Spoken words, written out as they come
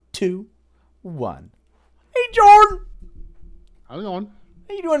2, 1. Hey, Jordan. How's it going?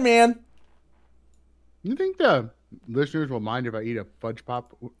 How you doing, man? You think the listeners will mind if I eat a fudge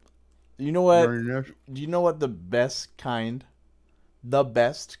pop? You know what? during this? Do you know what the best kind of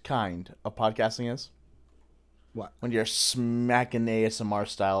podcasting is? What? When you're smacking ASMR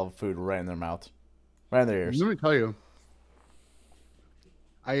style of food right in their mouth. Right in their ears. Let me tell you.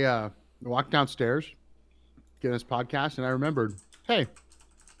 I walked downstairs, getting this podcast, and I remembered, hey,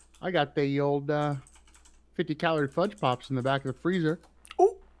 I got the old 50-calorie fudge pops in the back of the freezer.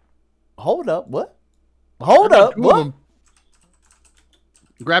 Oh, hold up. What? Hold up. What?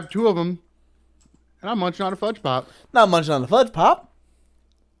 Grabbed 2 of them, and I'm munching on a fudge pop. Not munching on the fudge pop.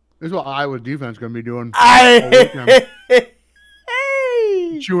 This is what Iowa's defense going to be doing. Hey!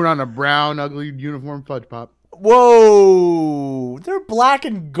 Chewing on a brown, ugly uniform fudge pop. Whoa! They're black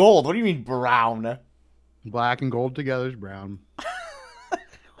and gold. What do you mean brown? Black and gold together is brown.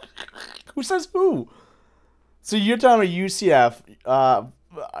 Who says who? So you're telling me UCF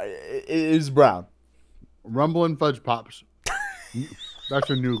is brown? Rumbling fudge pops. That's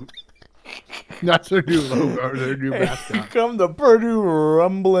their new logo, their new Here mascot. come the Purdue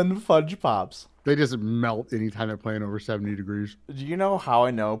Rumbling Fudge Pops. They just melt anytime they're playing over 70 degrees. Do you know how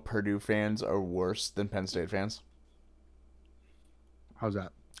I know Purdue fans are worse than Penn State fans? How's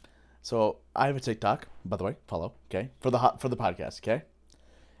that? So I have a TikTok, by the way, follow, okay, for the podcast, okay.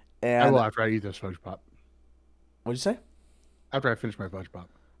 I And will after I eat this fudge pop. what'd you say? After I finish my fudge pop.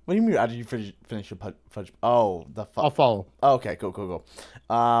 What do you mean? How did you finish your fudge? Oh, I'll follow. Oh, okay, cool.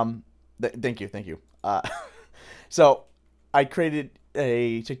 Thank you. So I created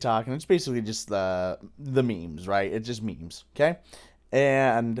a TikTok, and it's basically just the memes, right? It's just memes, okay?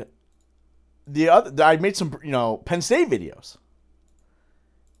 And I made some, Penn State videos,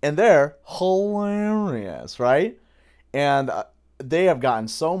 and they're hilarious, right? And they have gotten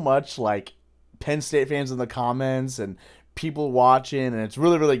so much like Penn State fans in the comments and people watching, and it's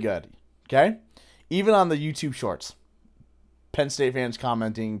really, really good, okay? Even on the YouTube Shorts. Penn State fans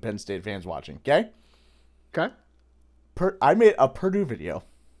commenting, Penn State fans watching, okay? Okay. I made a Purdue video,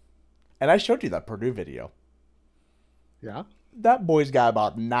 and I showed you that Purdue video. Yeah. That boy's got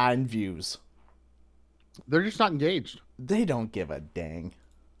about 9 views. They're just not engaged. They don't give a dang.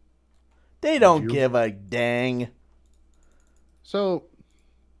 They don't give a dang. So,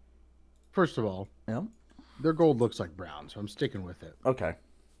 first of all, Yeah. their gold looks like brown, so I'm sticking with it. Okay.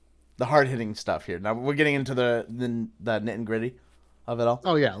 The hard-hitting stuff here. Now we're getting into the nit and gritty of it all.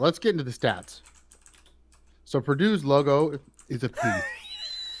 Oh, yeah. Let's get into the stats. So, Purdue's logo is a P.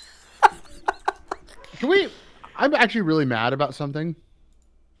 I'm actually really mad about something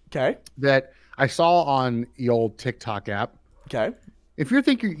Okay. that I saw on the old TikTok app. Okay. If you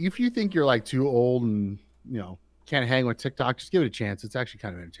think you're like too old and, can't hang with TikTok, just give it a chance. It's actually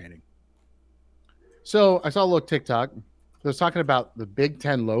kind of entertaining. So, I saw a little TikTok. It was talking about the Big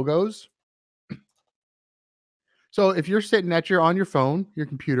Ten logos. So if you're sitting on your phone, your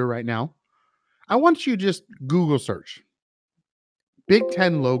computer right now, I want you to just Google search Big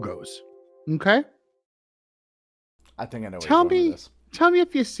Ten logos. Okay? I think I know where Tell you're going me, with this. tell me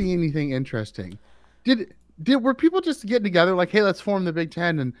if you see anything interesting. Were people just getting together like, hey, let's form the Big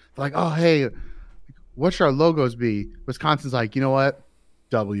Ten, and like, oh, hey, what should our logos be? Wisconsin's like, you know what?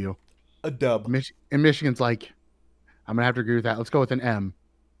 W. A dub. And Michigan's like, I'm gonna have to agree with that. Let's go with an M.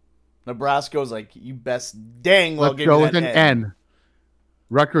 Nebraska's like, you best dang well Let's give go me with that an N.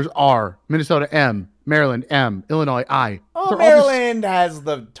 Rutgers R. Minnesota M. Maryland M. Illinois I. Oh, Maryland has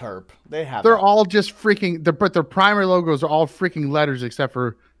the terp. They have. They're that. all just freaking. But their primary logos are all freaking letters, except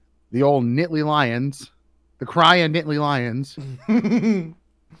for the old Nittany Lions, the crying Nittany Lions.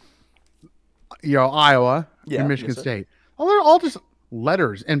 Iowa and Michigan State. Oh, they're all just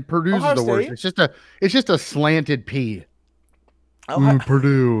letters, and Purdue's Ohio is the worst. State? It's just a slanted P.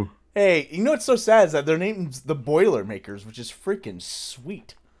 Purdue. Hey, you know what's so sad is that their name's the Boilermakers, which is freaking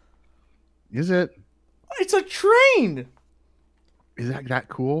sweet. Is it? It's a train. Is that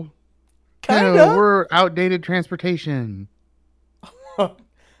cool? Kinda. No, we're outdated transportation.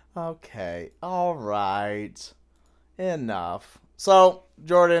 Okay. All right. Enough. So,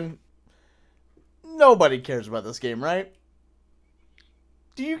 Jordan, nobody cares about this game, right?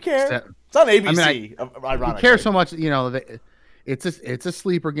 Do you care? It's on ABC. Ironically. You care so much, it's a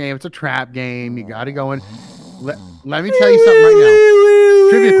sleeper game. It's a trap game. You got to go in. Let me tell you something right now.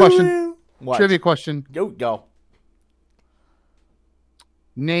 Trivia question. What? Trivia question. Go.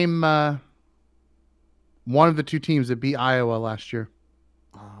 Name one of the 2 teams that beat Iowa last year.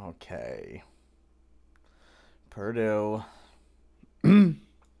 Okay. Purdue.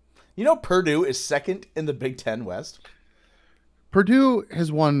 Purdue is second in the Big Ten West. Purdue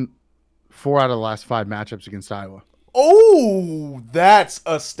has won 4 out of the last 5 matchups against Iowa. Oh, that's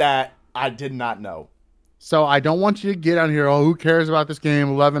a stat I did not know. So I don't want you to get on here, oh, who cares about this game?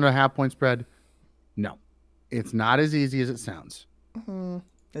 11.5 point spread. No, it's not as easy as it sounds.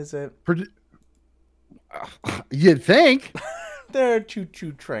 Is it? Purdue, you'd think. They're a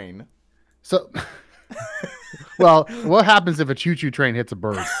choo-choo train. So, well, what happens if a choo-choo train hits a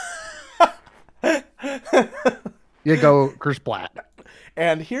bird? You go kersplat.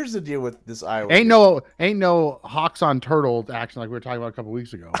 And here's the deal with this Iowa. Ain't no hawks on turtle action like we were talking about a couple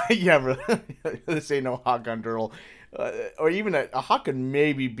weeks ago. Yeah, really. This ain't no hawk on turtle. Or even a hawk could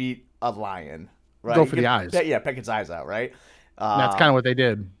maybe beat a lion. Right? Go for the eyes. Yeah, peck its eyes out, right? That's kind of what they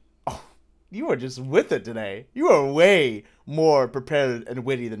did. You are just with it today. You are way more prepared and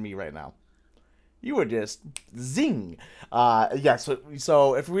witty than me right now. You were just zing. Yeah,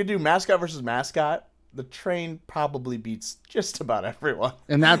 so if we do mascot versus mascot, the train probably beats just about everyone.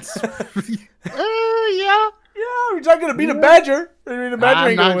 And that's yeah. Yeah, we're not gonna beat a badger. I mean, a badger I'm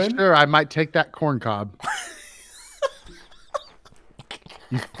ain't gonna not win. sure. I might take that corn cob.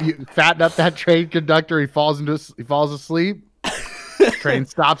 you fatten up that train conductor. He falls asleep. Train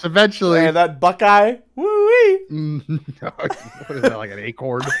stops eventually. And that Buckeye, woo-wee. What is that, like an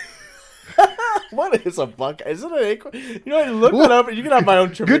acorn? What is a Buckeye? Is it an acorn? You know, you look it up and you can have my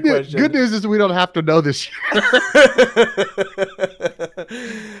own trivia question. Good news is we don't have to know this year.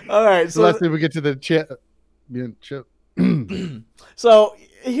 All right, so let's see if we get to the chip. So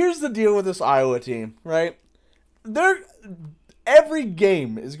here's the deal with this Iowa team, right? Every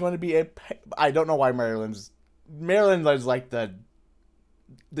game is going to be I don't know why Maryland is like the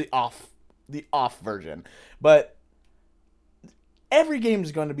off version, but every game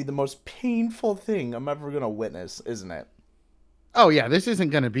is going to be the most painful thing I'm ever going to witness, isn't it? Oh yeah, this isn't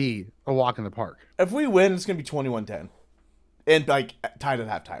going to be a walk in the park. If we win, it's going to be 21-10 and like tied at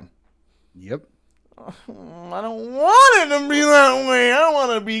halftime. Yep. I don't want it to be that way. I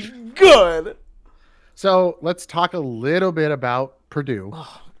want to be good. So let's talk a little bit about Purdue.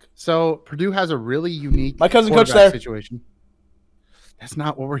 So Purdue has a really unique my cousin coach there situation. That's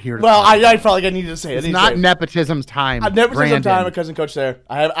not what we're here to Well, I felt like I needed to say it. It's not nepotism's time. Nepotism time. My cousin coach there.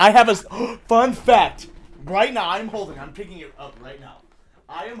 I have a fun fact. Right now, I'm picking it up right now.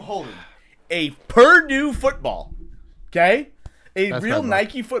 I am holding a Purdue football. Okay? That's real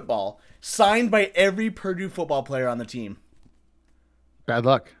Nike football signed by every Purdue football player on the team. Bad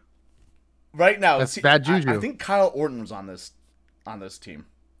luck. Right now. That's bad juju. I think Kyle Orton was on this team.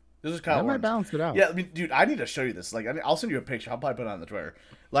 This is Kyle Orton. That might balance it out. Yeah, I mean, dude, I need to show you this. Like, I'll send you a picture. I'll probably put it on the Twitter.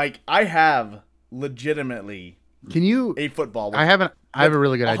 Like, I have legitimately a football. I have a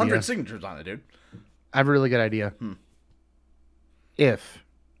really good idea. 100 signatures on it, dude. I have a really good idea. If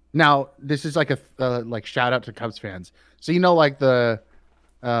now this is like a like shout out to Cubs fans. So you know, like the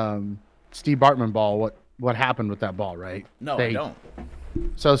Steve Bartman ball. What happened with that ball, right? No, I don't.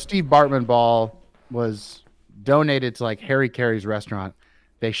 So Steve Bartman ball was donated to like Harry Carey's restaurant.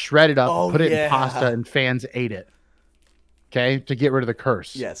 They shredded up, put it in pasta, and fans ate it. Okay, to get rid of the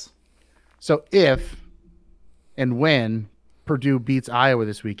curse. Yes. So if and when Purdue beats Iowa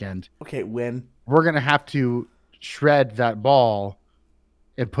this weekend, when we're gonna have to shred that ball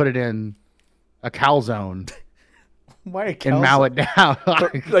and put it in a calzone. Why a calzone? And mow it down.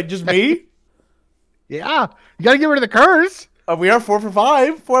 Like just me? Yeah, you gotta get rid of the curse. We are 4 for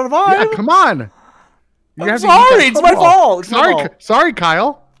 5. 4 out of 5. Yeah, come on. I'm sorry, it's my fault. Sorry,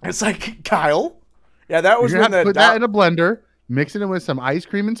 Kyle. It's like Kyle. Yeah, that was when have to put that in a blender, mix it in with some ice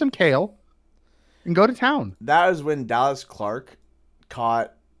cream and some kale, and go to town. That was when Dallas Clark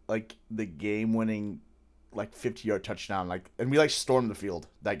caught like the game-winning, like 50-yard touchdown. Like, and we like stormed the field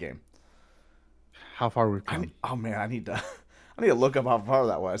that game. How far we've come? Oh man, I need to look up how far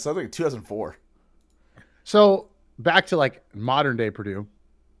that was. So I think 2004. So back to like modern day Purdue.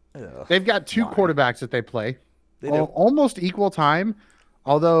 They've got two quarterbacks that they play. Almost equal time,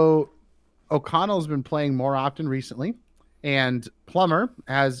 although O'Connell's been playing more often recently, and Plummer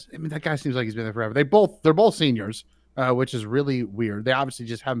that guy seems like he's been there forever. They're both seniors, which is really weird. They obviously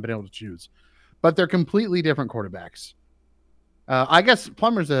just haven't been able to choose, but they're completely different quarterbacks. I guess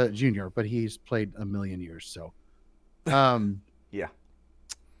Plummer's a junior, but he's played a million years. So, yeah.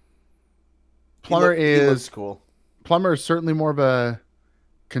 Plummer is cool. Plummer is certainly more of a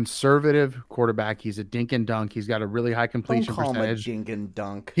conservative quarterback. He's a dink and dunk. He's got a really high completion percentage. Dink and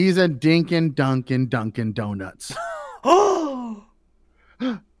dunk. He's a dink and dunk and Dunkin' Donuts.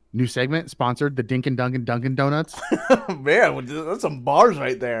 New segment sponsored the Dink and Dunk and Dunkin' Donuts. Man, that's some bars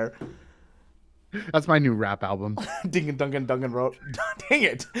right there. That's my new rap album. Dink and Dunkin' Dunkin' Dang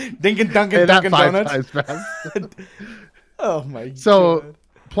it. Dink and Dunkin' Dunkin' Donuts. Oh my So god.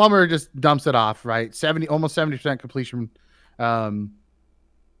 Plummer just dumps it off, right? Almost 70% completion.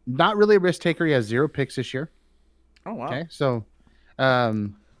 Not really a risk taker. He has 0 picks this year. Oh wow. Okay, so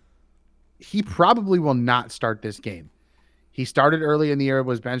he probably will not start this game. He started early in the year,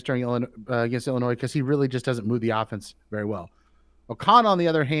 was benched during against Illinois because he really just doesn't move the offense very well. O'Connell, on the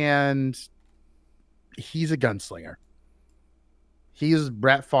other hand, he's a gunslinger. He's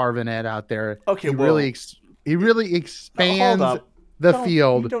Brett Favre out there. Okay, he well, really expands hold up. the You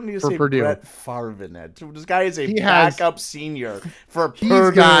field don't need to for say Purdue. Brett Favre in it. This guy is a He has- backup senior for He's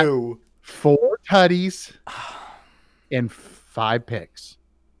Purdue. got 4 tutties and 5 picks.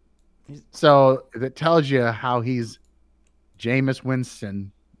 So that tells you how he's Jameis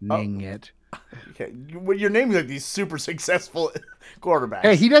Winston-ing it. Okay, you're naming like these super successful quarterbacks.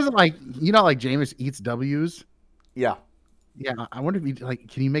 Hey, he doesn't like Jameis eats W's. Yeah. Yeah, I wonder if you like.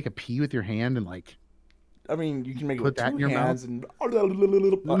 Can you make a P with your hand and like? I mean, you can make it Put with that two in your hands mouth?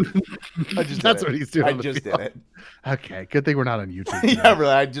 I just That's did what it. he's doing. I on the just did field. it. Okay, good thing we're not on YouTube. Yeah,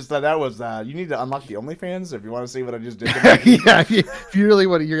 really. I just thought that was. You need to unlock the OnlyFans if you want to see what I just did. Yeah, if you really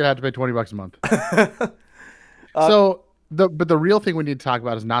want, you're gonna have to pay $20 a month. But the real thing we need to talk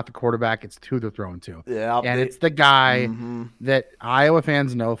about is not the quarterback; it's who they're throwing to. Yeah, And it's the guy Mhm. that Iowa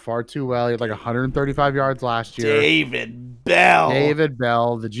fans know far too well. He had like 135 yards last year. David Bell. David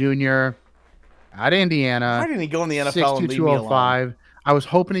Bell, the junior, out of Indiana. Why didn't he go in the NFL and leave me alone? 6'2", I was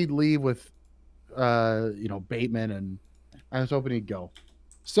hoping he'd leave with, Bateman, and I was hoping he'd go.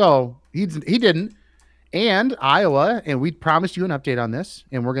 So he didn't. And Iowa, and we promised you an update on this,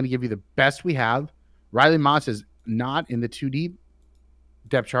 and we're going to give you the best we have. Riley Moss is not in the 2 deep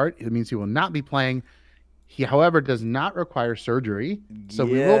depth chart. It means he will not be playing. He, however, does not require surgery. So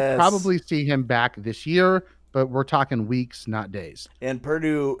we will Yes. probably see him back this year, but we're talking weeks, not days. And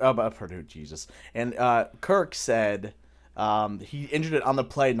Purdue, Jesus. And Kirk said he injured it on the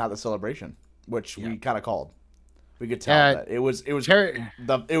play, not the celebration, which we kind of called. We could tell that it was it was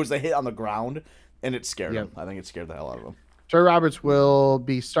the hit on the ground, and it scared him. I think it scared the hell out of him. Trey Roberts will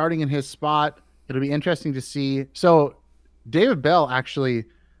be starting in his spot. It'll be interesting to see. So David Bell actually,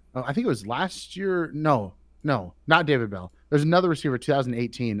 I think it was last year. No, not David Bell. There's another receiver,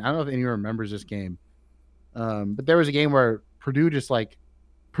 2018. I don't know if anyone remembers this game. But there was a game where Purdue's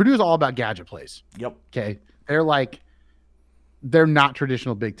all about gadget plays. Yep. Okay. They're not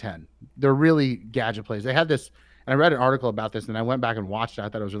traditional Big Ten. They're really gadget plays. They had this, and I read an article about this, and I went back and watched it. I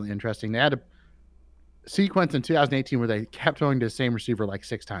thought it was really interesting. They had a sequence in 2018 where they kept throwing to the same receiver like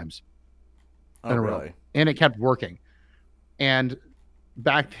 6 times. Oh, really? And it kept working. And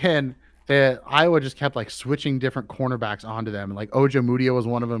back then, Iowa just kept like switching different cornerbacks onto them. And like Ojo Mudia was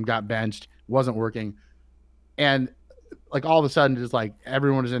one of them, got benched, wasn't working. And like all of a sudden, just like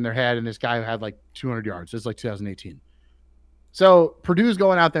everyone was in their head, and this guy had like 200 yards. It's like 2018. So Purdue's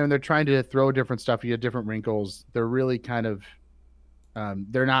going out there and they're trying to throw different stuff. You get different wrinkles. They're really kind of,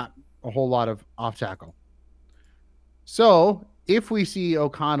 they're not a whole lot of off tackle. So if we see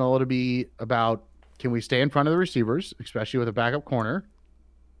O'Connell, it'll be about, can we stay in front of the receivers, especially with a backup corner,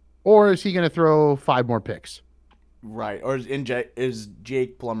 or is he going to throw 5 more picks? Right. Or is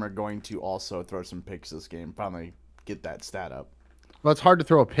Jake Plummer going to also throw some picks this game? Finally get that stat up. Well, it's hard to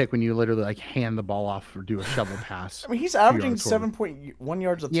throw a pick when you literally like hand the ball off or do a shovel pass. I mean, he's averaging 7.1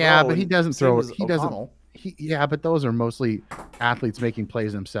 yards a throw. Yeah, but he doesn't throw it. He doesn't. Yeah, but those are mostly athletes making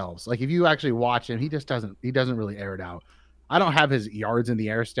plays themselves. Like if you actually watch him, he doesn't really air it out. I don't have his yards in the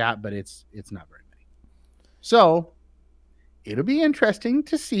air stat, but it's not very many. So it'll be interesting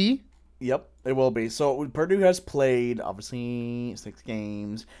to see. Yep, it will be. So Purdue has played obviously 6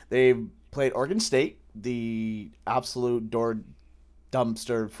 games. They've played Oregon State, the absolute door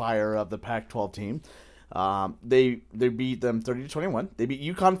dumpster fire of the Pac-12 team. They beat them 30-21. They beat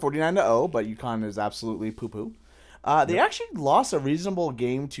UConn 49-0, but UConn is absolutely poo-poo. They actually lost a reasonable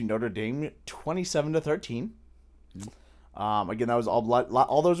game to Notre Dame 27-13. Again, that was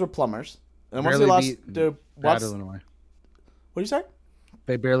all those were plumbers. And once they lost to bad Illinois. What do you say?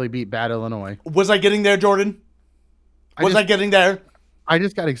 They barely beat bad Illinois. Was I getting there, Jordan? Was I getting there? I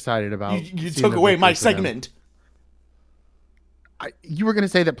just got excited about. You took away my segment. You were going to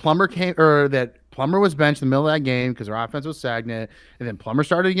say that Plummer was benched in the middle of that game because their offense was stagnant, and then Plummer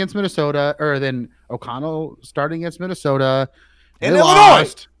started against Minnesota, or then O'Connell started against Minnesota, and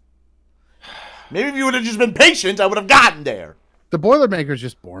Illinois. Maybe if you would have just been patient, I would have gotten there. The Boilermakers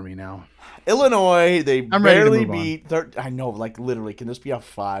just bore me now. Illinois, they barely beat. I know, like literally, can this be a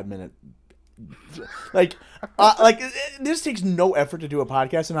 5-minute? Like this takes no effort to do a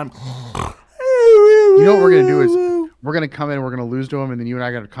podcast, and I'm. You know what we're gonna do is we're gonna come in, we're gonna lose to them, and then you and I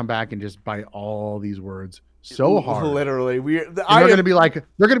are gonna come back and just bite all these words. so hard. Literally, They're going to be like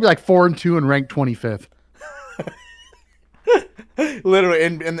 4-2 and ranked 25th. Literally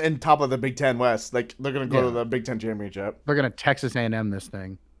in top of the Big Ten West. Like they're gonna go to the Big Ten championship. They're gonna Texas A&M this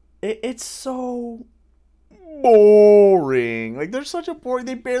thing. It's so boring. Like they're such a boring.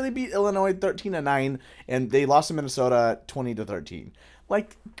 They barely beat Illinois 13-9, and they lost to Minnesota 20-13.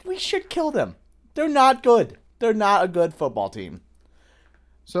 Like we should kill them. They're not good. They're not a good football team.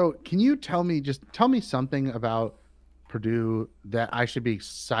 So can you tell me something about Purdue that I should be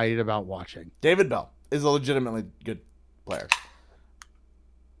excited about watching? David Bell is a legitimately good player.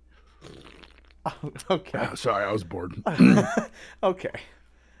 Okay. Sorry, I was bored. Okay.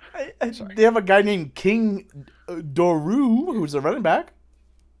 They have a guy named King Doru who's a running back.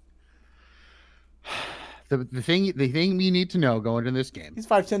 The thing we need to know going into this game. He's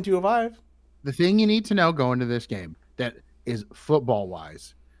 5'10", 205. The thing you need to know going into this game that is football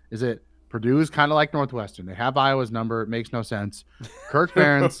wise is that Purdue is kind of like Northwestern. They have Iowa's number. It makes no sense. Kirk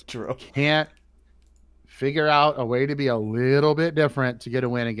Ferentz can't figure out a way to be a little bit different to get a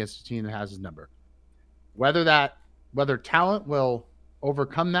win against a team that has his number. Whether talent will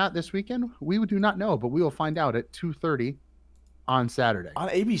overcome that this weekend, we do not know, but we will find out at 2:30 on Saturday on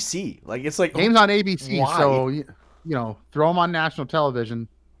ABC. Like it's like games on ABC. Why? So throw them on national television.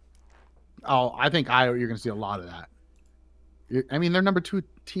 Oh, I think you're going to see a lot of that. I mean, they're number 2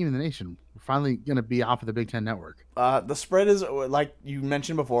 team in the nation. We're finally going to be off of the Big Ten Network. The spread is, like you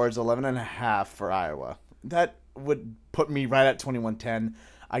mentioned before, is 11.5 for Iowa. That would put me right at 21-10.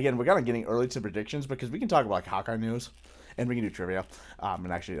 Again, we're kind of getting early to predictions because we can talk about like Hawkeye news and we can do trivia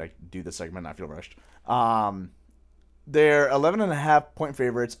and actually like do the segment. I feel rushed. They're 11.5 point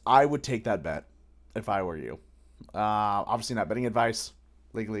favorites. I would take that bet if I were you. Obviously not betting advice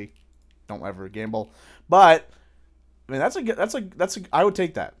legally. Don't ever gamble. But I mean, I would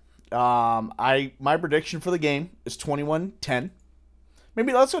take that. My prediction for the game is 21-10.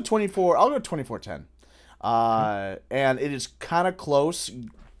 Maybe let's go 24. I'll go 24-10. And it is kind of close,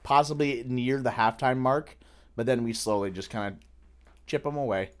 possibly near the halftime mark, but then we slowly just kind of chip them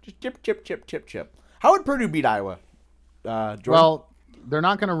away. Just chip. How would Purdue beat Iowa? Jordan? Well, they're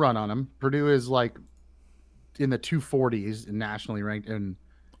not going to run on them. Purdue is like in the 240s and nationally ranked.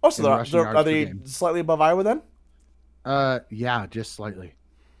 Are they slightly above Iowa then? Yeah, just slightly.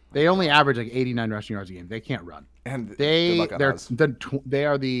 They only average like 89 rushing yards a game. They can't run. And they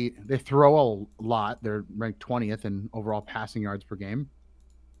throw a lot. They're ranked 20th in overall passing yards per game.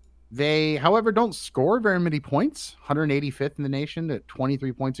 They, however, don't score very many points. 185th in the nation at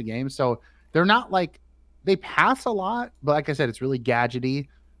 23 points a game. So they're not like, they pass a lot, but like I said, it's really gadgety,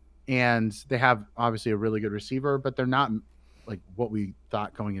 and they have obviously a really good receiver, but they're not like what we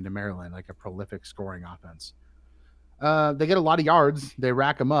thought going into Maryland, like a prolific scoring offense. They get a lot of yards. They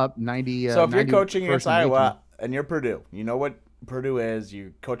rack them up. 90. So if you're coaching against Iowa and you're Purdue, you know what Purdue is.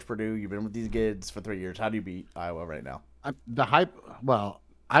 You coach Purdue. You've been with these kids for 3 years. How do you beat Iowa right now? The hype. Well,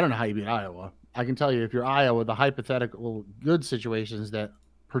 I don't know how you beat Iowa. I can tell you, if you're Iowa, the hypothetical good situations that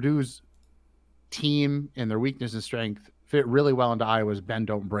Purdue's team and their weakness and strength fit really well into Iowa's bend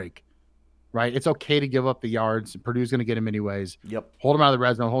don't break. Right? It's okay to give up the yards. Purdue's going to get them anyways. Yep. Hold them out of the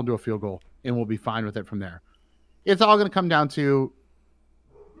red zone. Hold them to a field goal, and we'll be fine with it from there. It's all going to come down to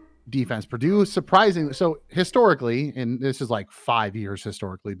defense. Purdue, surprisingly, so historically, and this is like 5 years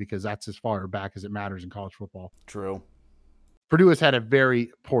historically because that's as far back as it matters in college football. True. Purdue has had a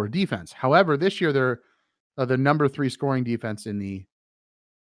very poor defense. However, this year they're the number 3 scoring defense in the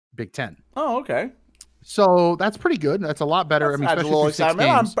Big Ten. Oh, okay. So that's pretty good. That's a lot better. That's especially a little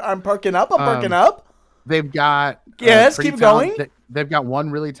excitement. I'm perking up. I'm perking up. They've got keep going. They've got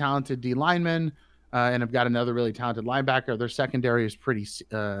one really talented D lineman. And I've got another really talented linebacker. Their secondary is pretty,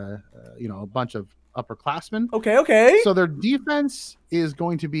 a bunch of upperclassmen. Okay. So their defense is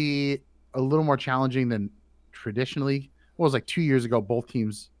going to be a little more challenging than traditionally. What was like 2 years ago, both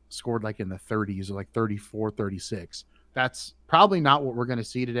teams scored like in the 30s or like 34, 36. That's probably not what we're going to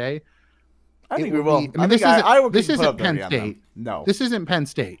see today. I think we will. This isn't Penn State. No. This isn't Penn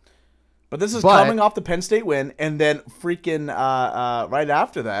State. But this is coming off the Penn State win, and then freaking right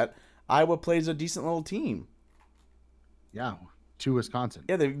after that, Iowa plays a decent little team. Yeah, to Wisconsin.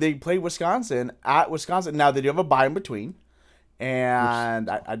 Yeah, they play Wisconsin at Wisconsin. Now, they do have a bye in between, and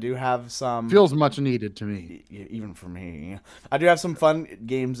I do have some... Feels much needed to me. Even for me. I do have some fun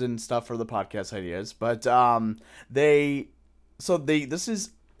games and stuff for the podcast ideas, but this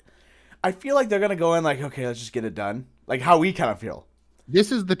is... I feel like they're going to go in like, okay, let's just get it done. Like how we kind of feel.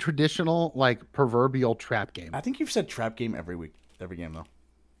 This is the traditional, like, proverbial trap game. I think you've said trap game every week, every game, though.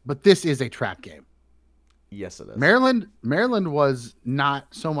 But this is a trap game. Yes, it is. Maryland was not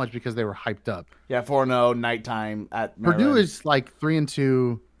so much because they were hyped up. Yeah, 4-0 nighttime at Maryland. Purdue is like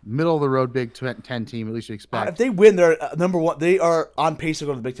 3-2, middle of the road Big Ten team. At least you expect. If they win, they're number one. They are on pace to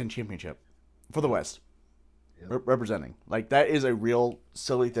go to the Big Ten championship for the West, representing. Like that is a real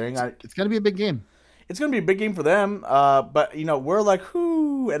silly thing. It's going to be a big game. It's going to be a big game for them. But we're like,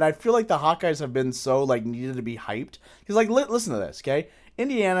 whoo, and I feel like the Hawkeyes have been so like needed to be hyped because like listen to this, okay?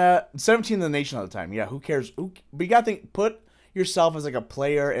 Indiana, 17th in the nation at the time. Yeah, who cares? But you got to think, put yourself as like a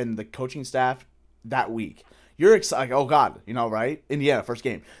player and the coaching staff that week. You're excited, like, oh God, right? Indiana, first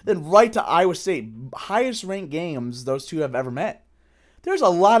game. Then right to Iowa State, highest ranked games those two have ever met. There's a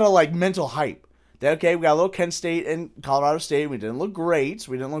lot of like mental hype. That, okay, we got a little Kent State and Colorado State. We didn't look great.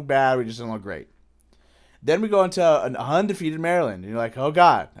 We didn't look bad. We just didn't look great. Then we go into an undefeated Maryland. And you're like, oh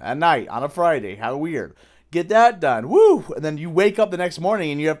God, at night, on a Friday, how weird. Get that done. Woo! And then you wake up the next morning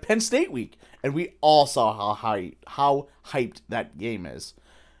and you have Penn State week. And we all saw how hyped that game is.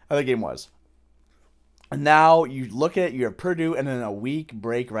 How that game was. And now you look at you have Purdue and then a week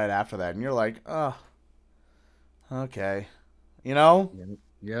break right after that. And you're like, oh, okay.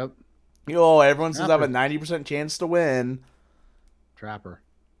 Yep. Everyone says I have a 90% chance to win. Trapper.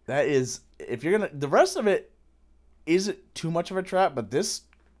 That is, if you're going to, the rest of it isn't too much of a trap, but this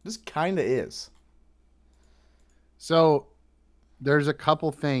kind of is. So there's a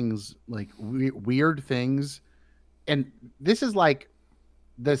couple things, like weird things. And this is like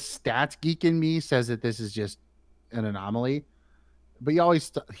the stats geek in me says that this is just an anomaly. But you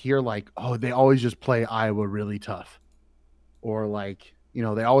always hear like, oh, they always just play Iowa really tough. Or like,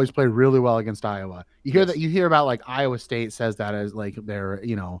 they always play really well against Iowa. You hear that? You hear about like Iowa State says that as like they're,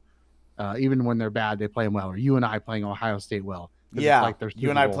 even when they're bad, they play them well. Or you and I playing Ohio State well. Yeah, like you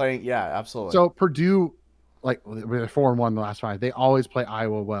and I playing. Yeah, absolutely. So Purdue, like they're 4-1 the last 5. They always play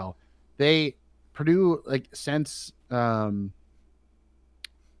Iowa well. Purdue like since their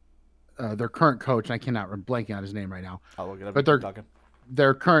current coach, and I cannot, I'm blanking on his name right now. I'll look it up. But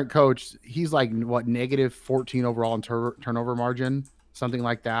their current coach, he's like what -14 overall in turnover margin, something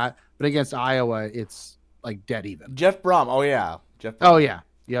like that. But against Iowa, it's like dead even. Jeff Brom. Oh yeah, Jeff Brom. Oh yeah,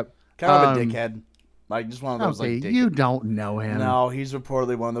 yep. Kind of a dickhead. Like just one of those. Okay, like you don't know him. No, he's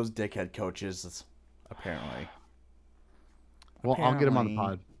reportedly one of those dickhead coaches. Apparently. Well, I'll get him on the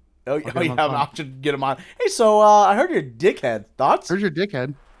pod. Oh yeah, I should get him on. Hey, so I heard you're a dickhead. Thoughts? Here's your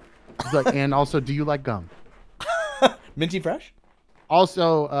dickhead. He's like, and also, do you like gum? Minty fresh?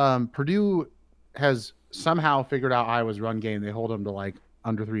 Also, Purdue has somehow figured out Iowa's run game. They hold them to like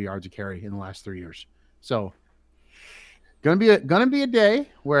under 3 yards a carry in the last 3 years. So, gonna be a day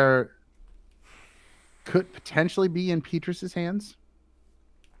where could potentially be in Petrus's hands.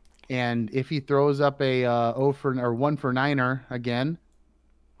 And if he throws up a 1 for 9er again,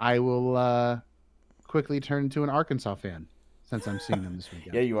 I will quickly turn into an Arkansas fan since I'm seeing them this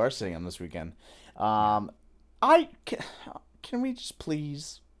weekend. Yeah, you are seeing them this weekend. Can we just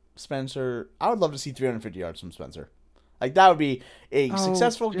please, Spencer? I would love to see 350 yards from Spencer. Like that would be a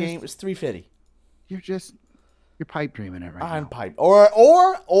successful game. It's 350. You're pipe dreaming it right now. I'm pipe or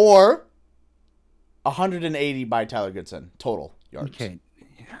 180 by Tyler Goodson total yards. Okay.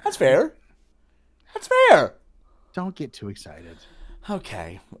 That's fair. That's fair. Don't get too excited.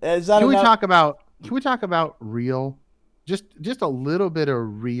 Okay. Is that Can we talk about real, just a little bit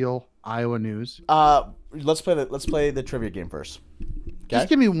of real Iowa news? Let's play the trivia game first. Okay? Just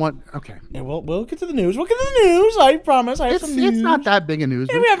give me one. Okay. Yeah, we'll get to the news. We'll get to the news. I promise. I have some news. It's not that big a news.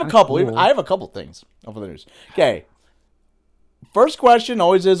 Yeah, we have a couple. Cool. I have a couple things for the news. Okay. First question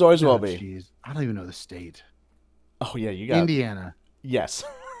always is, always will be. Jeez. I don't even know the state. Oh yeah, you got Indiana. Yes.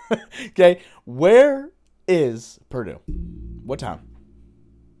 Okay. Where is Purdue? What town?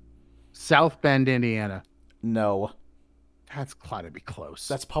 South Bend, Indiana. No. That's got to be close.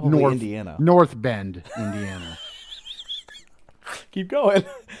 That's probably Indiana. North Bend, Indiana. Keep going.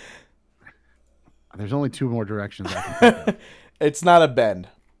 There's only 2 more directions I can think of. It's not a bend.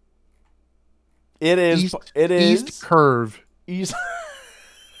 It is. East Curve. East.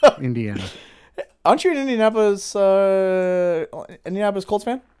 Indiana. Aren't you an Indianapolis Colts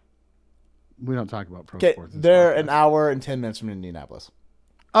fan? We don't talk about pro sports. They're an hour and 10 minutes from Indianapolis.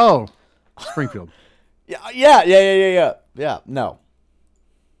 Oh, Springfield. Yeah. No.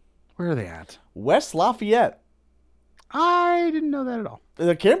 Where are they at? West Lafayette. I didn't know that at all.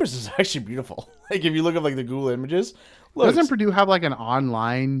 The campus is actually beautiful. Like if you look at like the Google images. Doesn't Purdue have like an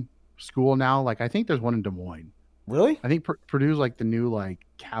online school now? Like I think there's one in Des Moines. Really? I think Purdue's like the new like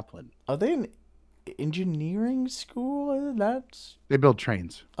Kaplan. Are they in engineering school. That's They build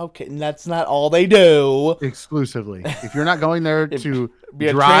trains okay. And that's not all they do. exclusively. If you're not going there to Be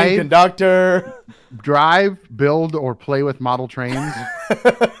a train conductor. drive, build, or play with model trains,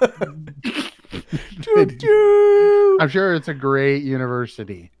 Choo-choo. I'm sure it's a great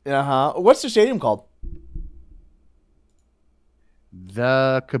university. What's the stadium called?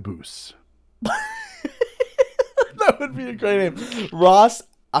 The Caboose. That would be a great name. Ross,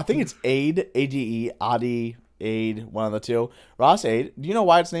 I think it's Ade, A-D-E, Adi, Ade, one of the two. Ross Ade. Do you know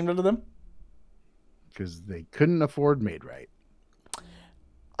why it's named after them? Because they couldn't afford Made Right.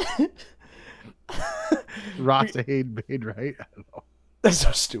 Ross Ade Made Right? I don't know. That's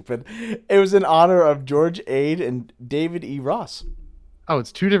so stupid. It was in honor of George Ade and David E. Ross. Oh,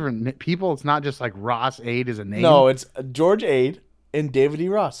 it's two different people. It's not just like Ross Ade is a name. No, it's George Ade and David E.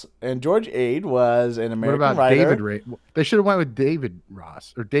 Ross. And George Ade was an American what about writer. David Raid? They should have went with David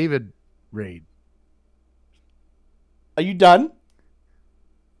Ross or David Raid. Are you done?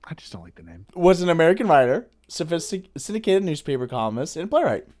 I just don't like the name. Was an American writer, syndicated newspaper columnist, and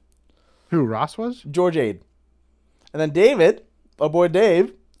playwright. Who, Ross was? George Ade. And then David, our boy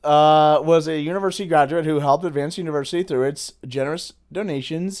Dave, was a university graduate who helped advance the university through its generous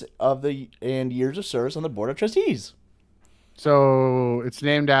donations and years of service on the board of trustees. So it's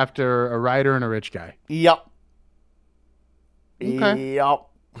named after a writer and a rich guy. Yep. Okay. Yep.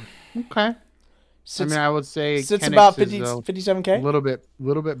 Okay. I would say sits Kenix about is 57K. a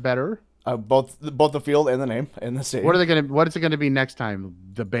little bit better. Both the field and the name and the stadium. What is it gonna be next time?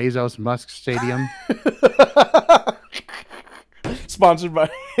 The Bezos Musk Stadium. sponsored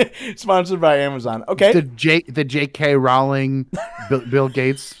by Amazon. Okay. The J.K. Rowling Bill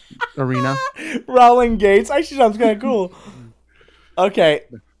Gates Arena. Rowling Gates actually sounds kind of cool. Okay,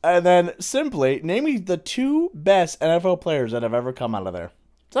 and then simply name me the two best NFL players that have ever come out of there.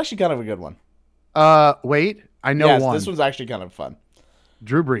 It's actually kind of a good one. Wait, I know one. This one's actually kind of fun.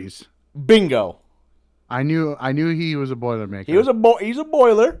 Drew Brees. Bingo. I knew he was a Boilermaker. He's a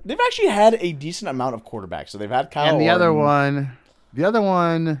boiler. They've actually had a decent amount of quarterbacks. So they've had Kyle. And the Orton. other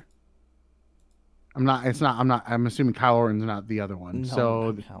one. I'm assuming Kyle Orton's not the other one. No,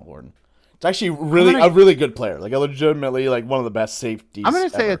 so Kyle Orton. It's actually a really good player. Like a legitimately like one of the best safeties. I'm gonna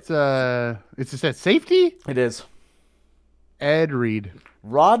say ever. it's a safety. It is. Ed Reed.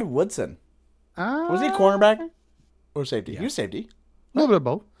 Rod Woodson. Was he a cornerback or safety? Yeah. He was safety. A little bit of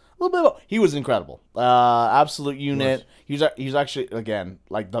both. A little bit of both. He was incredible. Absolute unit. He's actually again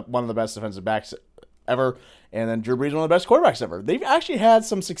like one of the best defensive backs ever. And then Drew Brees, one of the best quarterbacks ever. They've actually had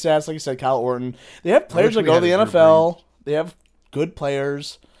some success, like you said, Kyle Orton. They have players that go to the NFL. They have good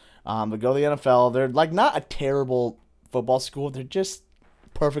players that go to the NFL. They're like not a terrible football school. They're just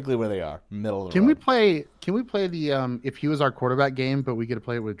perfectly where they are, middle of the road. Can we play the if he was our quarterback game, but we get to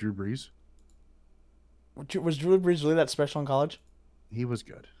play it with Drew Brees? Was Drew Brees really that special in college? He was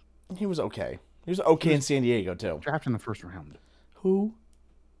good. He was okay. He was okay in San Diego too. Drafted in the first round. Who?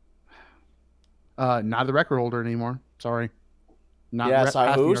 Not the record holder anymore. Sorry.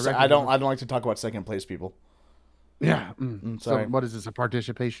 I don't like to talk about second place people. Yeah. Sorry. So what is this? A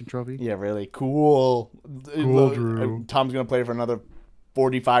participation trophy? Yeah, really cool. Drew. Tom's gonna play for another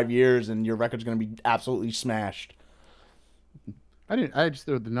 45 years, and your record's gonna be absolutely smashed. I just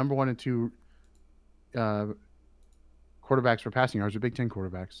the number 1 and 2 quarterbacks for passing yards are Big Ten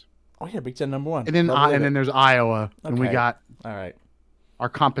quarterbacks. Oh yeah, Big Ten number 1. And then there's Iowa, and we got all right our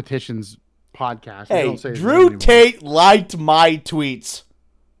competitions podcast. Hey, Drew Tate liked my tweets.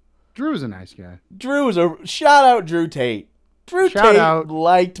 Drew's a nice guy. Shout out Drew Tate. Shout Tate out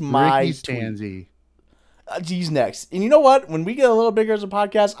liked my Ricky Stanzi. He's next. And you know what? When we get a little bigger as a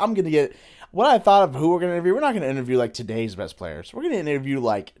podcast, I'm going to get what I thought of who we're going to interview. We're not going to interview like today's best players. We're going to interview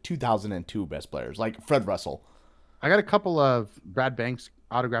like 2002 best players, like Fred Russell. I got a couple of Brad Banks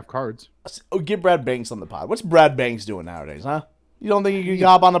autograph cards. Oh, get Brad Banks on the pod. What's Brad Banks doing nowadays, huh? You don't think you could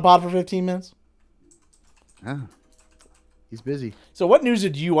hop on the pod for 15 minutes? Yeah. He's busy. So what news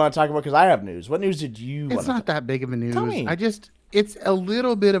did you want to talk about? Because I have news. What news did you want to It's not that big of a news. Tell me. It's a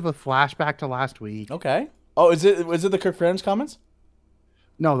little bit of a flashback to last week. Okay. Oh, is it the Kirk Ferentz comments?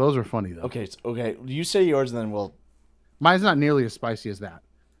 No, those are funny, though. Okay. You say yours, and then we'll... Mine's not nearly as spicy as that.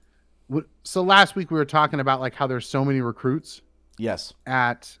 So last week we were talking about like how there's so many recruits. Yes.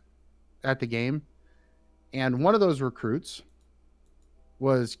 At the game. And one of those recruits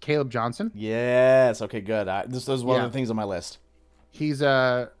was Caleb Johnson. Yes. Okay, good. This was one of the things on my list. He's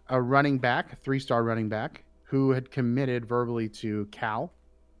a running back, 3-star running back, who had committed verbally to Cal,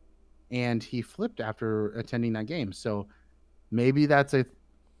 and he flipped after attending that game. So maybe that's a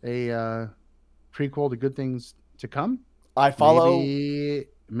prequel to good things to come. I follow.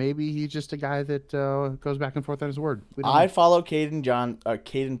 maybe he's just a guy that goes back and forth on his word. I follow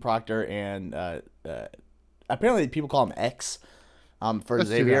Caden Proctor, and apparently people call him X for Let's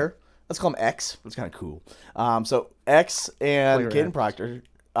do Xavier. Let's call him X. It's kind of cool. So X and Player Caden X. Proctor,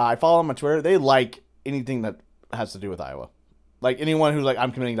 I follow them on Twitter. They like anything that has to do with Iowa. Like anyone who's like,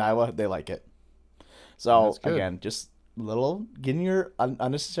 I'm committing to Iowa, they like it. So That's good. again, just little getting your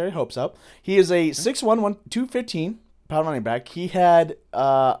unnecessary hopes up. He is a 6'1", 215 pound running back. He had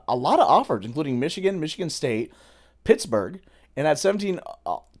a lot of offers, including Michigan, Michigan State, Pittsburgh, and had 17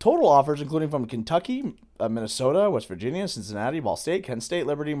 total offers, including from Kentucky, Minnesota, West Virginia, Cincinnati, Ball State, Kent State,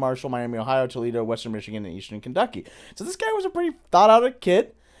 Liberty, Marshall, Miami, Ohio, Toledo, Western Michigan, and Eastern Kentucky. So this guy was a pretty thought-out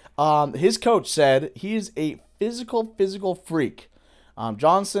kid. His coach said he is a physical freak.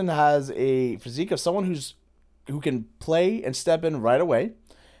 Johnson has a physique of someone who can play and step in right away.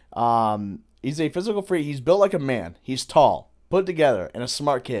 He's a physical freak. He's built like a man. He's tall, put together, and a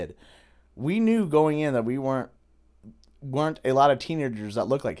smart kid. We knew going in that we weren't a lot of teenagers that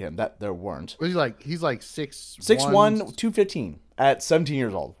looked like him. That there weren't. What is he like? He's like 6'1", 215 at 17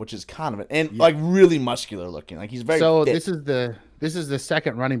 years old, which is kind of like really muscular looking. Like he's very So fit. this is the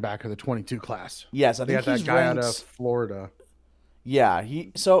second running back of the 22 class. Yes, I They think got he's that guy ranked, out of Florida. Yeah,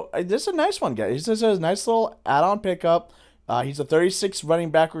 this is a nice one, guys. This is a nice little add-on pickup. He's a 36th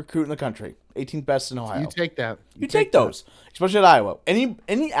running back recruit in the country, 18th best in Ohio. You take that. You take those, especially at Iowa.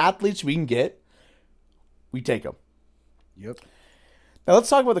 Any athletes we can get, we take them. Yep. Now let's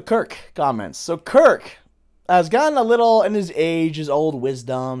talk about the Kirk comments. So Kirk has gotten a little in his age, his old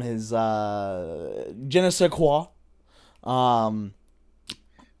wisdom, his je ne sais quoi.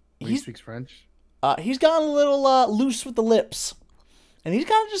 He speaks French. He's gotten a little loose with the lips, and he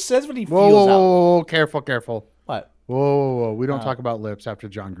kind of just says what he Whoa, feels out. whoa, careful. What? Whoa. We don't talk about lips after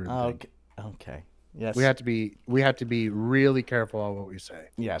John Gruden. thing. Okay. Yes. We have to be really careful on what we say.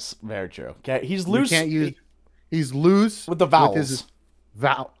 Yes, very true. Okay, he's loose. He's loose with the vowels.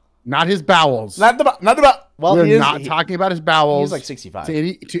 With not his bowels. Not the. Well, We're not talking about his bowels. He's like 65.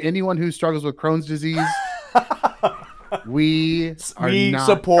 To anyone who struggles with Crohn's disease, we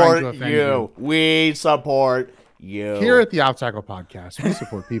support you. We support you. Here at the Off Tackle Podcast, we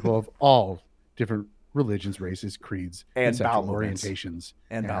support people of all different religions, races, creeds, and sexual bowel orientations,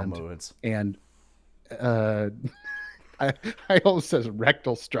 and bowel movements, and I almost says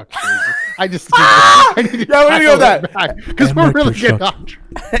rectal structures. I just we're gonna go with that because we're really getting on.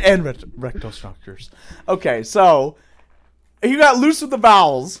 And rectal structures. Okay, so he got loose with the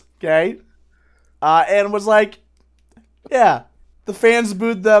vowels. Okay, and was like, yeah, the fans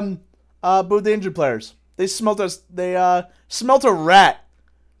booed the injured players. They smelt us. They smelt a rat.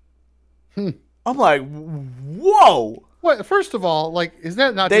 I'm like, whoa. What? First of all, like, is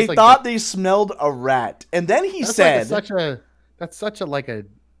that not? They just like thought they smelled a rat, and then he said, "That's such a like a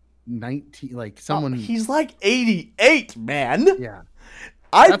 19 like someone." He's like 88, man. Yeah,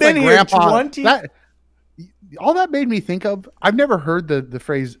 I've been like here Grandpa, 20. All that made me think of. I've never heard the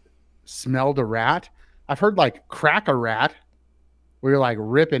phrase "smelled a rat." I've heard like "crack a rat," where you're like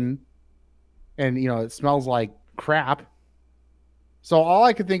ripping, and it smells like crap. So all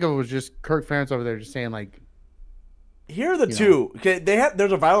I could think of was just Kirk Ferentz over there just saying like. Here are the two. Okay,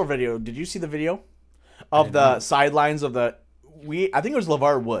 there's a viral video. Did you see the video of the sidelines of I think it was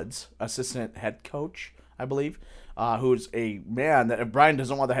LeVar Woods, assistant head coach, I believe, who's a man that if Brian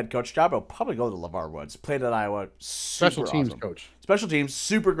doesn't want the head coach job, he'll probably go to LeVar Woods. Played at Iowa, special teams awesome. Coach. Special teams,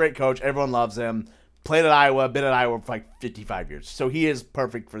 super great coach. Everyone loves him. Played at Iowa, been at Iowa for like 55 years. So he is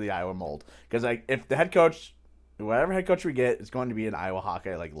perfect for the Iowa mold. Because if the head coach, whatever head coach we get, is going to be an Iowa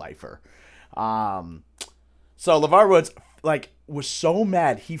Hawkeye lifer. So LeVar Woods was so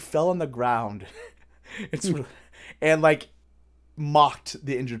mad he fell on the ground and mocked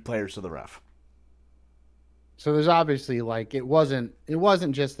the injured players to the ref. So there's obviously it wasn't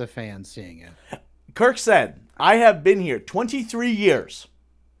just the fans seeing it. Kirk said, "I have been here 23 years,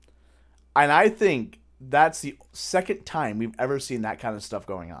 and I think that's the second time we've ever seen that kind of stuff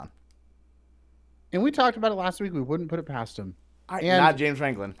going on." And we talked about it last week. We wouldn't put it past him. Not James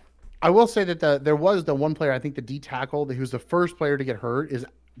Franklin. I will say that there was the one player, I think the D tackle, who was the first player to get hurt,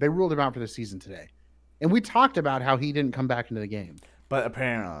 they ruled him out for the season today. And we talked about how he didn't come back into the game. But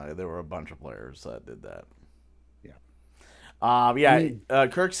apparently there were a bunch of players that did that. Yeah.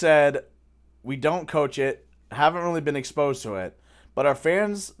 Kirk said, "We don't coach it, haven't really been exposed to it, but our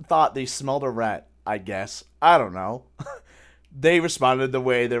fans thought they smelled a rat, I guess. I don't know." They responded the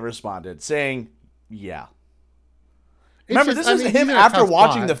way they responded, saying, yeah. Remember, this is him after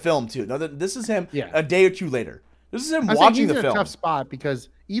watching the film, too. No, this is him a day or two later. This is him watching the film. He's in a tough spot because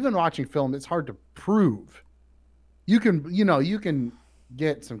even watching film, it's hard to prove. You can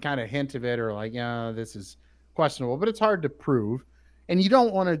get some kind of hint of it, or like, yeah, this is questionable, but it's hard to prove. And you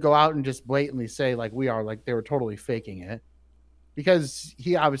don't want to go out and just blatantly say like we are, like they were totally faking it, because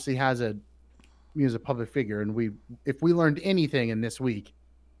he obviously he's a public figure, and if we learned anything in this week,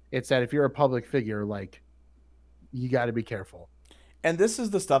 it's that if you're a public figure, like you got to be careful. And this is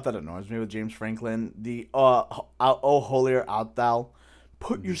the stuff that annoys me with James Franklin. The oh holier art thou.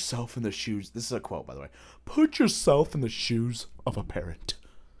 Put yourself in the shoes. This is a quote, by the way. Put yourself in the shoes of a parent.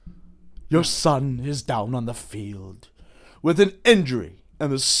 Your son is down on the field with an injury,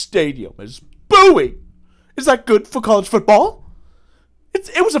 and the stadium is booing. Is that good for college football?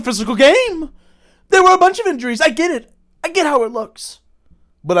 It was a physical game. There were a bunch of injuries. I get it. I get how it looks.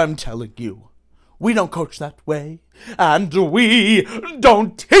 But I'm telling you, we don't coach that way, and we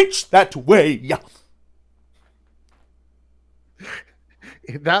don't teach that way.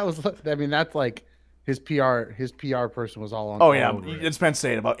 That was, I mean, that's like his PR person was all on. Oh yeah, it's Penn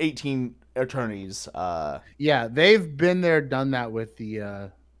State. About 18 attorneys. Yeah, they've been there, done that with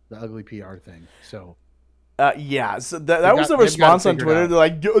the ugly PR thing. So. Yeah, so that was the response on Twitter. They're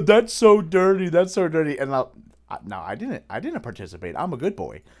like, "That's so dirty. That's so dirty." And no, I didn't participate. I'm a good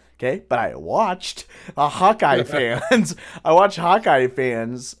boy. Okay, but I watched Hawkeye fans. I watched Hawkeye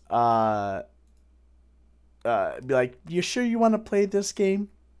fans. Be like, "You sure you want to play this game?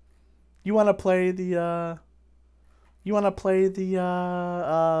 You want to play the? You want to play the?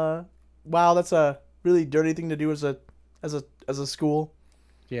 Wow, that's a really dirty thing to do as a school."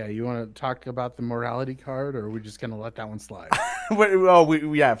 Yeah, you want to talk about the morality card, or are we just gonna let that one slide?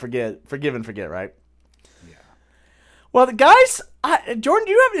 Forgive and forget, right? Yeah. Well, guys, Jordan,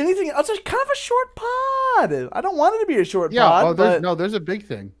 do you have anything else? It's kind of a short pod. I don't want it to be a short pod. There's a big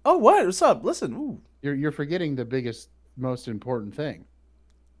thing. Oh, what? What's up? Listen, ooh. You're forgetting the biggest, most important thing.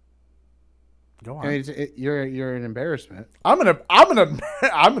 Go on. I mean, you're an embarrassment. I'm an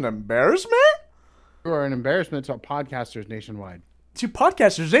embarrassment. You are an embarrassment to podcasters nationwide. To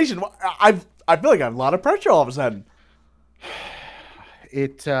podcasters nation, I feel like I have a lot of pressure all of a sudden.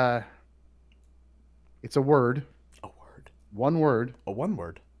 It's a word. A word. One word. A one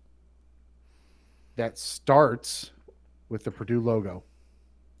word. That starts with the Purdue logo.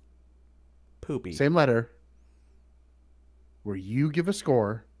 Poopy. Same letter. Where you give a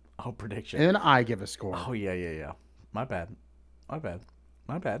score. Oh, prediction. And then I give a score. Oh yeah. My bad.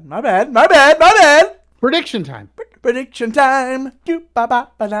 Prediction time. Prediction time.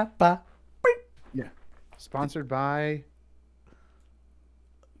 Yeah. Sponsored by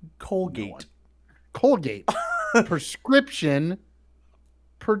Colgate. Colgate. Prescription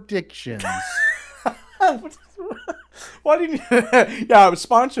predictions. Why didn't you? Yeah, it was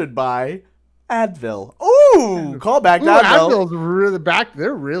sponsored by Advil. Ooh, call back to Advil. Advil's really back.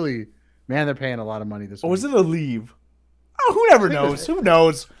 They're really, man, they're paying a lot of money this week. Or was it a leave? Oh, who never knows? Who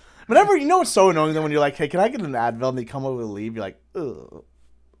knows? Whenever, you know, it's so annoying that when you're like, hey, can I get an Advil? And they come over with a leave. You're like, ugh,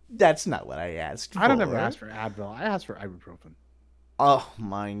 that's not what I asked for. I don't ever ask for Advil. I asked for ibuprofen. Oh,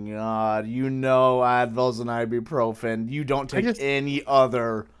 my God. You know Advil's an ibuprofen. You don't take any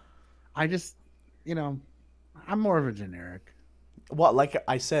other. I just, you know, I'm more of a generic. Well, like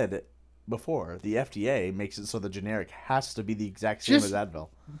I said before, the FDA makes it so the generic has to be the exact same as Advil.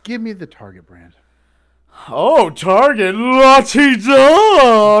 Give me the Target brand. Oh, Target,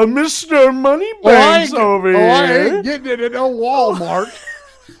 la-ti-da, Mr. Moneybags over here. I ain't getting it at no Walmart.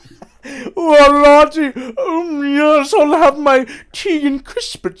 Well, Lottie, yes, I'll have my tea and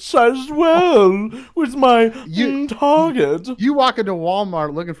crispets as well with my Target. You walk into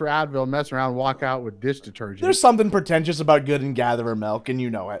Walmart looking for Advil, mess around, walk out with dish detergent. There's something pretentious about Good and Gatherer milk, and you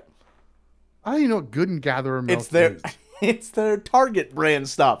know it. I don't even know what Good and Gatherer milk is. It's their Target brand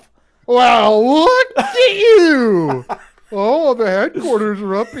stuff. Well, look at you! Oh, the headquarters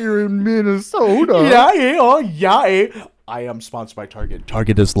are up here in Minnesota. Yeah. I am sponsored by Target.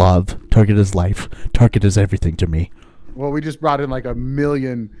 Target is love. Target is life. Target is everything to me. Well, we just brought in like 1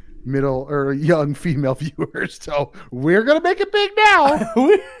 million middle or young female viewers, so we're gonna make it big now.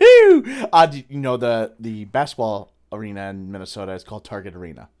 Woohoo! You know the basketball arena in Minnesota is called Target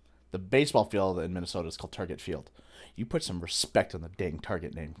Arena. The baseball field in Minnesota is called Target Field. You put some respect on the dang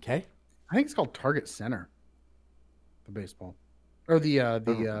Target name, okay? I think it's called Target Center. The baseball or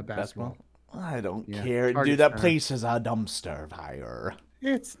the basketball. I don't care, Target dude. That place is a dumpster fire.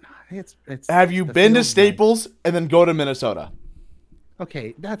 It's not. It's. Have you been to Staples and then go to Minnesota?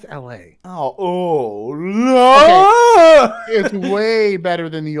 Okay, that's L.A. Oh no! Okay. It's way better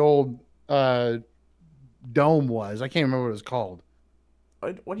than the old dome was. I can't remember what it was called.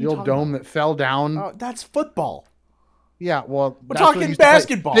 What are the you old dome about? That fell down. Oh, that's football. Yeah, well, we're talking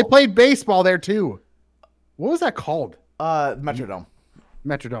basketball. They played baseball there too. What was that called? Metrodome.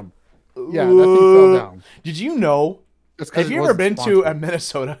 Metrodome. Yeah, that thing fell down. Did you know? That's 'cause Have it you ever wasn't been to a sponsored.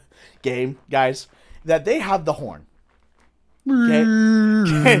 Minnesota game, guys? That they have the horn.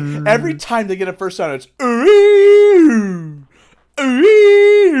 Okay. Every time they get a first down, it's ooh,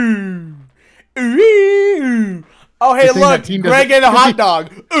 ooh, ooh. Oh, hey, Good thing that look, team Greg ate doesn't- a hot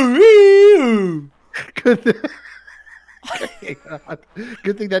dog. Ooh. Good thing.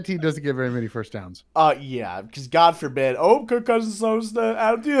 Good thing that team doesn't get very many first downs. Yeah, because God forbid. Oh, Kirk Cousins slows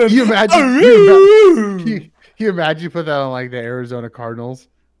out the end. You imagine? You imagine you put that on like the Arizona Cardinals?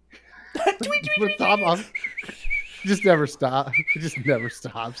 With top off. Just never stop. It just never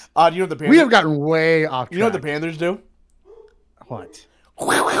stops. Do you know what the Panthers? We have gotten way off track. You know what the Panthers do? What?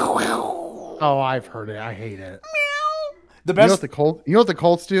 Oh, I've heard it. I hate it. The You know best. what the Colts? You know what the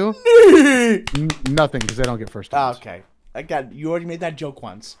Colts do? Nothing, because they don't get first downs. Okay, you already made that joke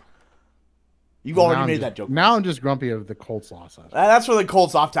once. You've already made that joke. Now once. I'm just grumpy of the Colts loss. That's for the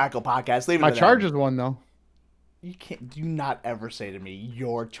Colts off tackle podcast. Leave it. My to them. Chargers won though. You can't. Do not ever say to me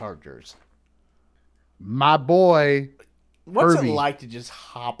your Chargers. My boy, What's Herbie. it like to just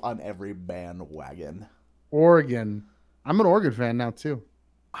hop on every bandwagon? Oregon. I'm an Oregon fan now too.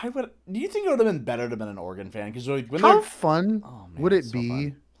 I would. Do you think it would have been better to have been an Oregon fan? Because when How they're fun Oh, man, would it's it so be?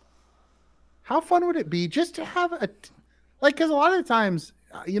 fun. How fun would it be just to have because a lot of the times,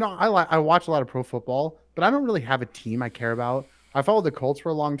 I watch a lot of pro football, but I don't really have a team I care about. I followed the Colts for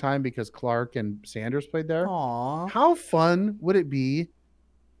a long time because Clark and Sanders played there. Aw. How fun would it be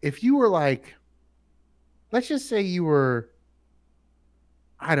if you were like, let's just say you were,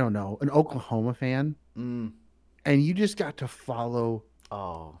 I don't know, an Oklahoma fan, Mm. and you just got to follow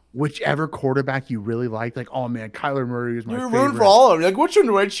Oh. whichever quarterback you really liked. Like, oh man, Kyler Murray is my You're favorite. rooting for all of them. You're like, which one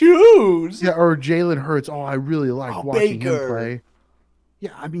do I choose? Yeah, or Jalen Hurts. Oh, I really like Oh, watching Baker. him play.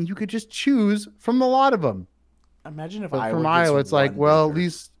 Yeah, I mean, you could just choose from a lot of them. Imagine if But Iowa from gets Iowa, it's like, one well, Baker. at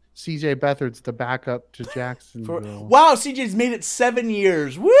least CJ Beathard's the backup to Jacksonville. Wow, CJ's made it 7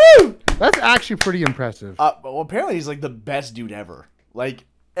 years. Woo! That's actually pretty impressive. Well, apparently he's like the best dude ever. Like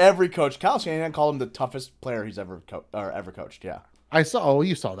every coach, Kyle Shanahan called him the toughest player he's ever coached. Yeah, I saw. Oh,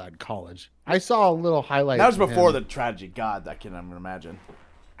 you saw that in college. I saw a little highlight. that was from before him. the tragedy. God, that can I imagine.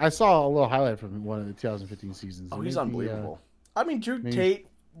 I saw a little highlight from one of the 2015 seasons. Oh, he's Maybe, unbelievable. I mean, Drew maybe- Tate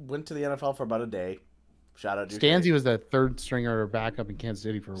went to the NFL for about a day. Shout out Drew Stanley Tate. was the third stringer backup in Kansas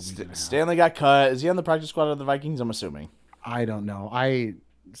City for a week. and a half. Stanley got cut. Is he on the practice squad of the Vikings? I'm assuming. I don't know.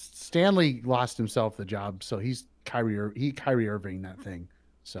 Stanley lost himself the job, so he's Kyrie Irving that thing.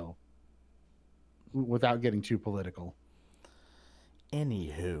 So without getting too political.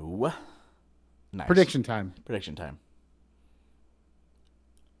 Anywho, nice Prediction time. Prediction time.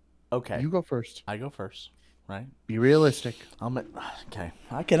 Okay, You go first. I go first. Right. Be realistic. Okay.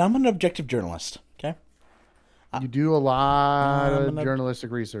 I'm an objective journalist. Okay. You do a lot I'm of gonna-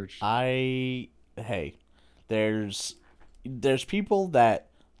 journalistic research. Hey, there's people that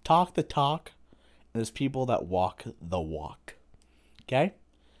talk the talk, and there's people that walk the walk. Okay,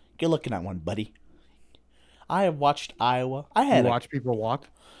 good looking at one, buddy. I have watched Iowa. You watch people walk,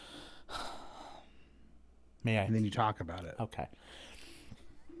 May I? and then you talk about it. Okay.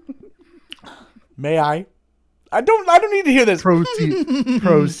 May I? I don't need to hear this. Proceed.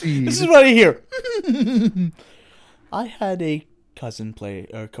 Proceed. This is what I hear. I had a cousin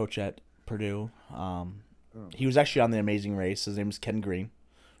coach at Purdue. He was actually on The Amazing Race. His name is Ken Green.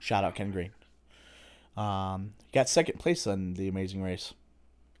 Shout out Ken Green. He got second place on The Amazing Race.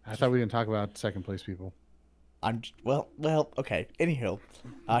 I thought we didn't talk about second place people. Okay. Anyhow,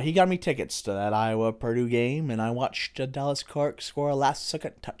 he got me tickets to that Iowa Purdue game, and I watched Dallas Clark score a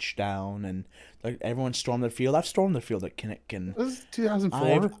last-second touchdown, and everyone stormed the field. I've stormed the field at Kinnick, and This is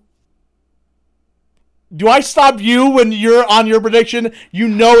 2004. do I stop you when you're on your prediction? You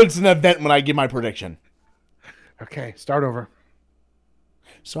know it's an event when I give my prediction. Okay, start over.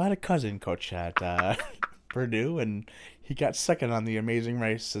 So I had a cousin coach at Purdue, and he got second on The Amazing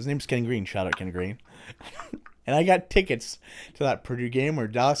Race. His name's Ken Green. Shout out Ken Green. And I got tickets to that Purdue game where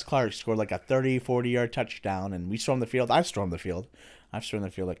Dallas Clark scored like a 30, 40-yard touchdown, and we stormed the field. I stormed the field. I've stormed the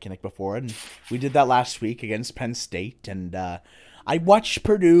field at Kinnick before, and we did that last week against Penn State. And I watched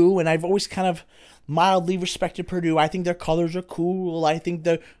Purdue, and I've always kind of mildly respected Purdue. I think their colors are cool. I think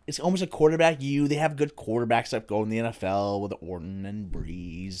it's almost a quarterback U. They have good quarterbacks that go in the NFL with Orton and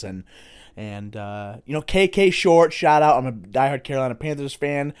Breeze and KK Short. Shout out. I'm a diehard Carolina Panthers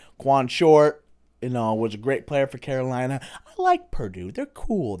fan. Quan Short, was a great player for Carolina. I like Purdue. They're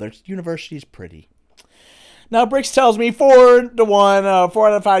cool. Their university's pretty. Now, Bricks tells me 4-1, 4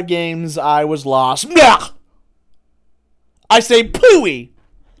 out of 5 games, I was lost. Blah! I say pooey.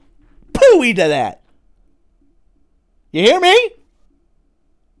 Pooey to that. You hear me?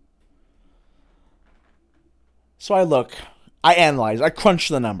 So I analyze, I crunch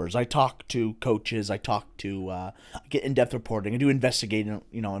the numbers. I talk to coaches. I get in-depth reporting. I do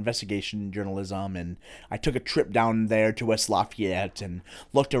investigation journalism. And I took a trip down there to West Lafayette and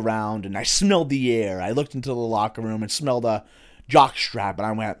looked around and I smelled the air. I looked into the locker room and smelled a jock strap and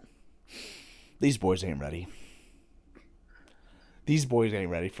I went, these boys ain't ready. These boys ain't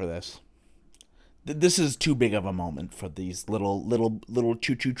ready for this. This is too big of a moment for these little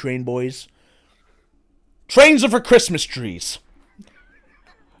choo-choo train boys. Trains are for Christmas trees.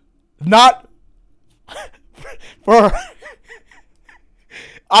 Not for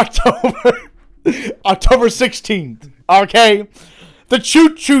October 16th. Okay? The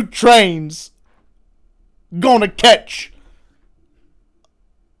choo-choo trains gonna catch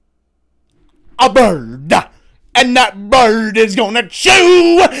a bird. And that bird is gonna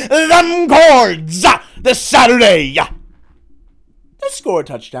chew them cords this Saturday. They'll score a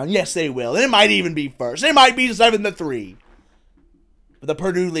touchdown. Yes, they will. And it might even be first. It might be 7-3. For the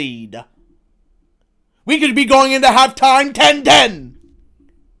Purdue lead. We could be going into halftime 10-10.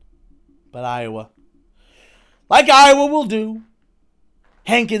 But Iowa, like Iowa will do,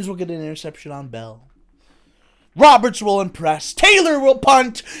 Hankins will get an interception on Bell. Roberts will impress. Taylor will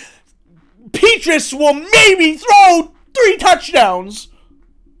punt. Petrus will maybe throw 3 touchdowns.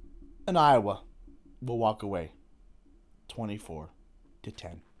 And Iowa will walk away 24-10.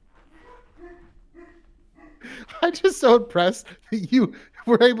 I'm just so impressed that you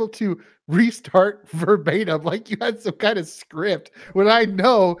were able to restart verbatim like you had some kind of script when I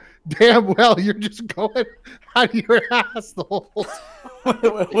know damn well you're just going out of your ass the whole time.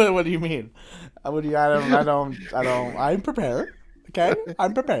 What do you mean? I don't. I'm prepared. Okay,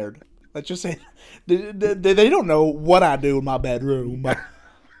 I'm prepared. Let's just say they don't know what I do in my bedroom.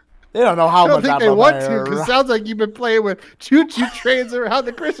 They don't know how much I prepare. I don't think they want to, because it sounds like you've been playing with choo-choo trains around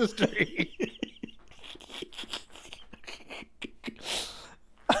the Christmas tree.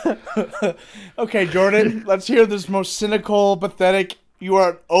 Okay, Jordan, let's hear this most cynical, pathetic. You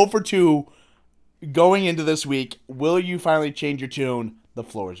are 0 for 2 going into this week. Will you finally change your tune? The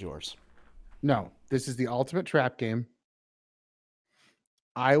floor is yours. No, this is the ultimate trap game.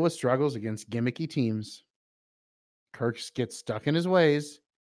 Iowa struggles against gimmicky teams. Kirk gets stuck in his ways.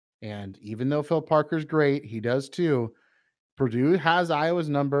 And even though Phil Parker's great, he does too. Purdue has Iowa's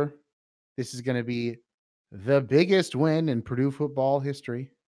number. This is going to be the biggest win in Purdue football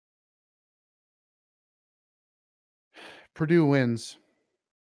history. Purdue wins,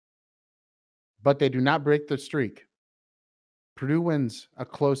 but they do not break the streak. Purdue wins a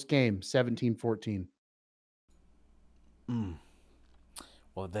close game, 17-14.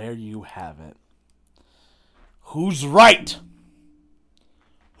 Well, there you have it. Who's right?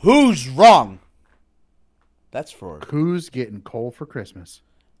 Who's wrong? That's for who's getting coal for Christmas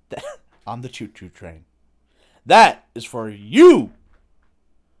on the choo-choo train. That is for you,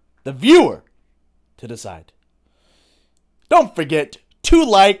 the viewer, to decide. Don't forget to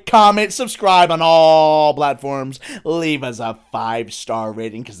like, comment, subscribe on all platforms. Leave us a 5-star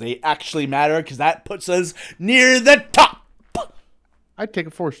rating because they actually matter, because that puts us near the top. I'd take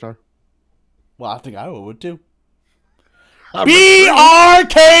a 4-star. Well, I think Iowa would too. B.R.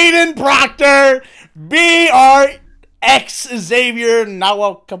 Caden Proctor. B.R.X. Xavier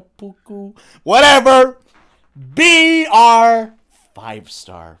Nawakapuku. Whatever. B.R.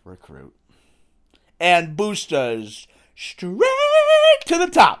 5-star recruit. And boost us straight to the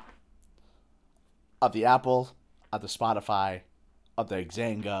top of the Apple, of the Spotify, of the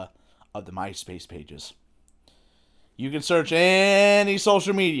Xanga, of the MySpace pages. You can search any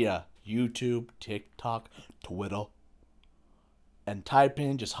social media, YouTube, TikTok, Twitter, and type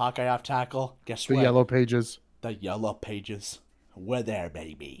in just Hawkeye Off Tackle. Guess what? The yellow pages. The yellow pages. We're there,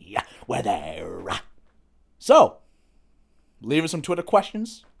 baby. We're there. So, leave us some Twitter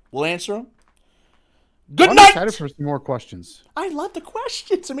questions. We'll answer them. Good night. I'm excited for some more questions. I love the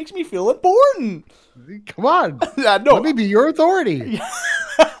questions. It makes me feel important. Come on. No. Let me be your authority.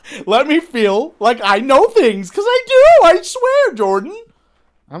 Let me feel like I know things, because I do. I swear, Jordan.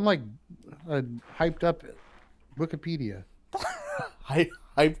 I'm like a hyped up Wikipedia.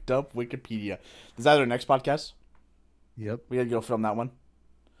 Hyped up Wikipedia. Is that our next podcast? Yep. We gotta go film that one.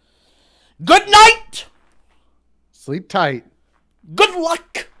 Good night. Sleep tight. Good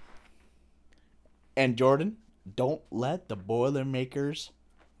luck. And Jordan, don't let the Boilermakers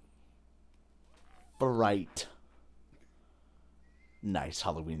fright. Nice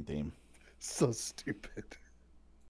Halloween theme. So stupid.